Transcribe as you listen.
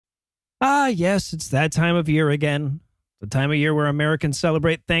Ah, yes, it's that time of year again. The time of year where Americans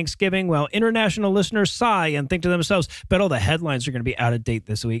celebrate Thanksgiving while international listeners sigh and think to themselves, bet all the headlines are going to be out of date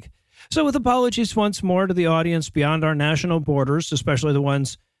this week. So with apologies once more to the audience beyond our national borders, especially the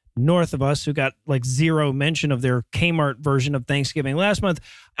ones north of us who got like zero mention of their Kmart version of Thanksgiving last month,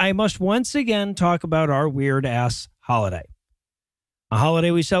 I must once again talk about our weird-ass holiday. A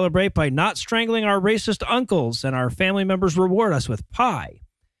holiday we celebrate by not strangling our racist uncles and our family members reward us with pie.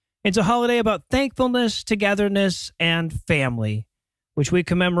 It's a holiday about thankfulness, togetherness, and family, which we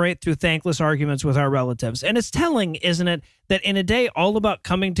commemorate through thankless arguments with our relatives. And it's telling, isn't it, that in a day all about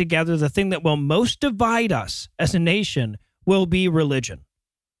coming together, the thing that will most divide us as a nation will be religion.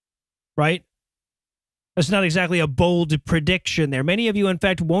 Right? That's not exactly a bold prediction there. Many of you, in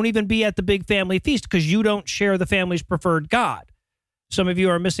fact, won't even be at the big family feast because you don't share the family's preferred God. Some of you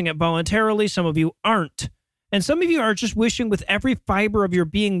are missing it voluntarily. Some of you aren't. And some of you are just wishing with every fiber of your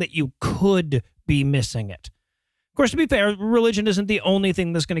being that you could be missing it. Of course, to be fair, religion isn't the only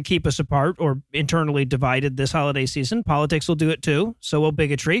thing that's going to keep us apart or internally divided this holiday season. Politics will do it too. So will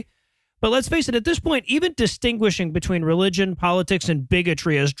bigotry. But let's face it, at this point, even distinguishing between religion, politics, and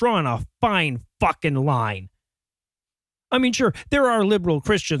bigotry has drawn a fine fucking line. I mean, sure, there are liberal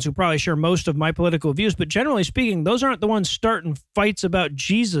Christians who probably share most of my political views, but generally speaking, those aren't the ones starting fights about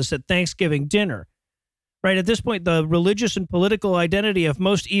Jesus at Thanksgiving dinner. Right, at this point, the religious and political identity of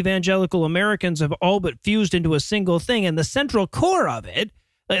most evangelical Americans have all but fused into a single thing, and the central core of it,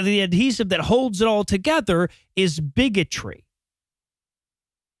 the adhesive that holds it all together, is bigotry.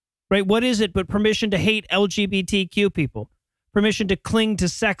 Right, what is it but permission to hate LGBTQ people? Permission to cling to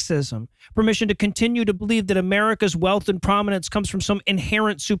sexism, permission to continue to believe that America's wealth and prominence comes from some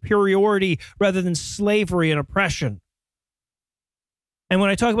inherent superiority rather than slavery and oppression. And when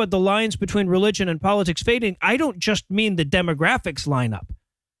I talk about the lines between religion and politics fading, I don't just mean the demographics line up.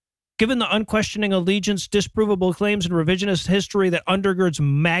 Given the unquestioning allegiance, disprovable claims, and revisionist history that undergirds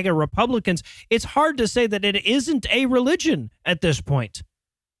MAGA Republicans, it's hard to say that it isn't a religion at this point.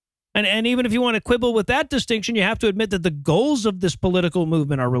 And even if you want to quibble with that distinction, you have to admit that the goals of this political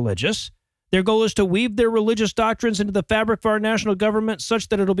movement are religious. Their goal is to weave their religious doctrines into the fabric of our national government such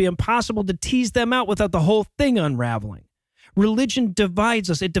that it'll be impossible to tease them out without the whole thing unraveling. Religion divides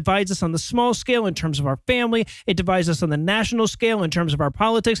us. It divides us on the small scale in terms of our family. It divides us on the national scale in terms of our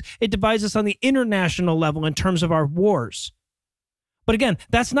politics. It divides us on the international level in terms of our wars. But again,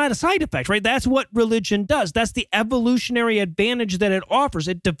 that's not a side effect, right? That's what religion does. That's the evolutionary advantage that it offers.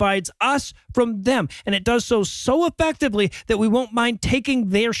 It divides us from them. And it does so effectively that we won't mind taking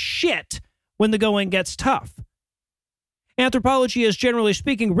their shit when the going gets tough. Anthropology is, generally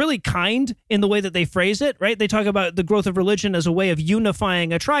speaking, really kind in the way that they phrase it, right? They talk about the growth of religion as a way of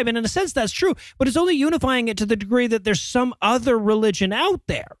unifying a tribe. And in a sense, that's true. But it's only unifying it to the degree that there's some other religion out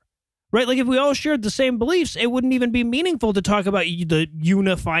there, right? Like if we all shared the same beliefs, it wouldn't even be meaningful to talk about the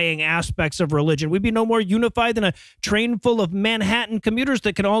unifying aspects of religion. We'd be no more unified than a train full of Manhattan commuters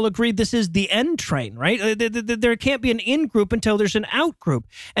that can all agree this is the end train, right? There can't be an in-group until there's an out-group.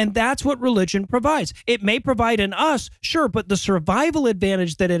 And that's what religion provides. It may provide an us, sure, but the survival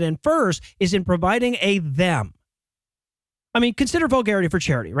advantage that it infers is in providing a them. I mean, consider vulgarity for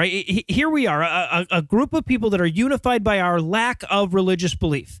charity, right? Here we are, a group of people that are unified by our lack of religious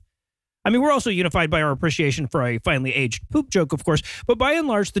belief. I mean, we're also unified by our appreciation for a finely aged poop joke, of course, but by and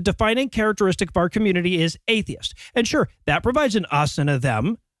large, the defining characteristic of our community is atheist. And sure, that provides an us and a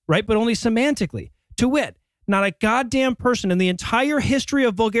them, right? But only semantically. To wit, not a goddamn person in the entire history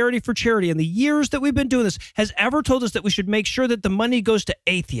of vulgarity for charity in the years that we've been doing this has ever told us that we should make sure that the money goes to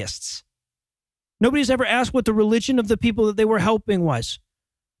atheists. Nobody's ever asked what the religion of the people that they were helping was.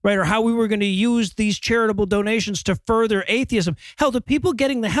 Right, or how we were going to use these charitable donations to further atheism. Hell, the people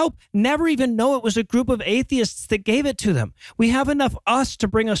getting the help never even know it was a group of atheists that gave it to them. We have enough us to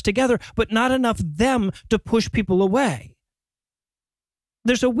bring us together, but not enough them to push people away.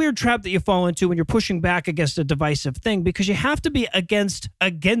 There's a weird trap that you fall into when you're pushing back against a divisive thing because you have to be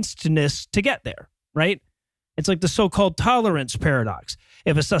againstness to get there, right? It's like the so-called tolerance paradox.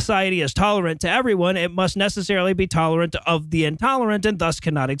 If a society is tolerant to everyone, it must necessarily be tolerant of the intolerant and thus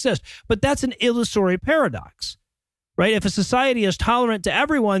cannot exist. But that's an illusory paradox, right? If a society is tolerant to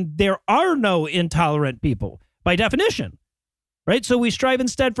everyone, there are no intolerant people by definition, right? So we strive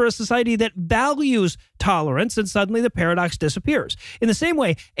instead for a society that values tolerance, and suddenly the paradox disappears. In the same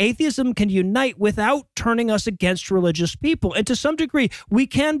way, atheism can unite without turning us against religious people. And to some degree, we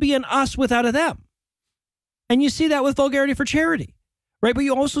can be an us without a them. And you see that with vulgarity for charity, right? But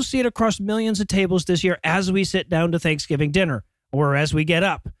you also see it across millions of tables this year as we sit down to Thanksgiving dinner or as we get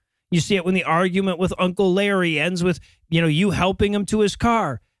up. You see it when the argument with Uncle Larry ends with, you helping him to his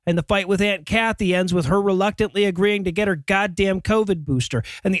car. And the fight with Aunt Kathy ends with her reluctantly agreeing to get her goddamn COVID booster.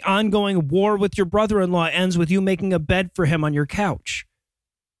 And the ongoing war with your brother-in-law ends with you making a bed for him on your couch.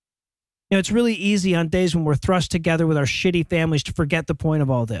 You know, it's really easy on days when we're thrust together with our shitty families to forget the point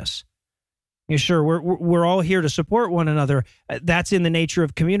of all this. You know, sure, we're all here to support one another. That's in the nature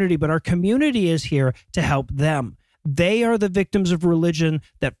of community, but our community is here to help them. They are the victims of religion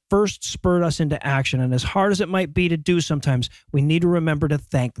that first spurred us into action. And as hard as it might be to do sometimes, we need to remember to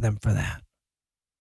thank them for that.